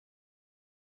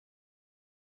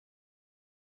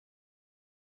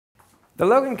The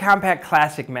Logan Compact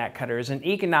Classic mat cutter is an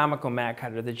economical mat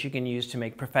cutter that you can use to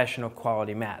make professional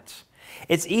quality mats.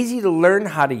 It's easy to learn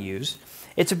how to use.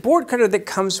 It's a board cutter that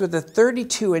comes with a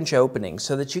 32-inch opening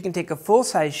so that you can take a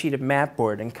full-size sheet of mat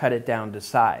board and cut it down to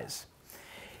size.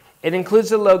 It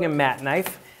includes a Logan mat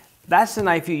knife. That's the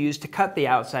knife you use to cut the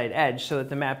outside edge so that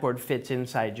the mat board fits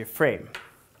inside your frame.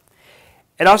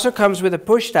 It also comes with a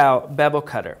push-style bevel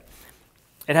cutter.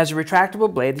 It has a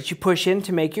retractable blade that you push in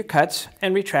to make your cuts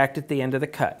and retract at the end of the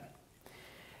cut.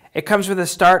 It comes with a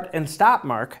start and stop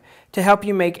mark to help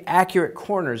you make accurate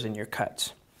corners in your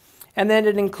cuts. And then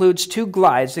it includes two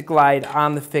glides that glide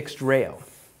on the fixed rail.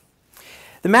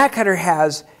 The mat cutter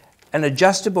has an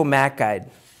adjustable mat guide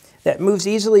that moves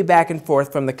easily back and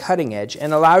forth from the cutting edge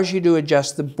and allows you to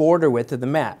adjust the border width of the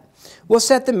mat. We'll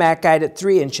set the mat guide at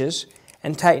 3 inches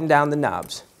and tighten down the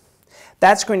knobs.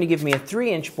 That's going to give me a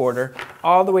 3-inch border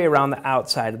all the way around the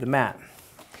outside of the mat.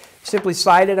 Simply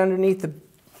slide it underneath the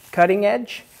cutting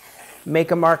edge, make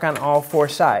a mark on all 4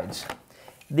 sides.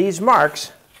 These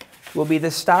marks will be the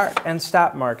start and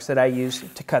stop marks that I use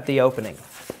to cut the opening.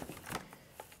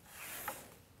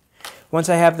 Once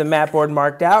I have the mat board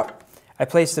marked out, I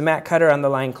place the mat cutter on the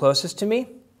line closest to me,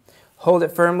 hold it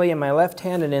firmly in my left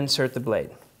hand and insert the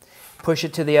blade. Push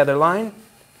it to the other line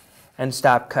and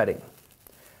stop cutting.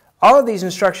 All of these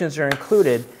instructions are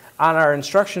included on our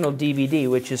instructional DVD,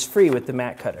 which is free with the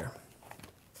mat cutter.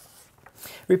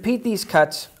 Repeat these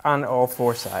cuts on all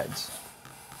 4 sides.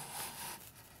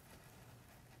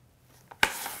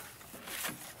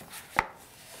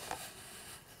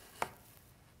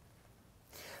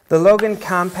 The Logan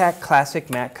Compact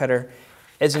Classic mat cutter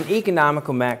is an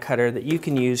economical mat cutter that you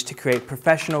can use to create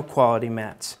professional quality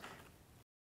mats.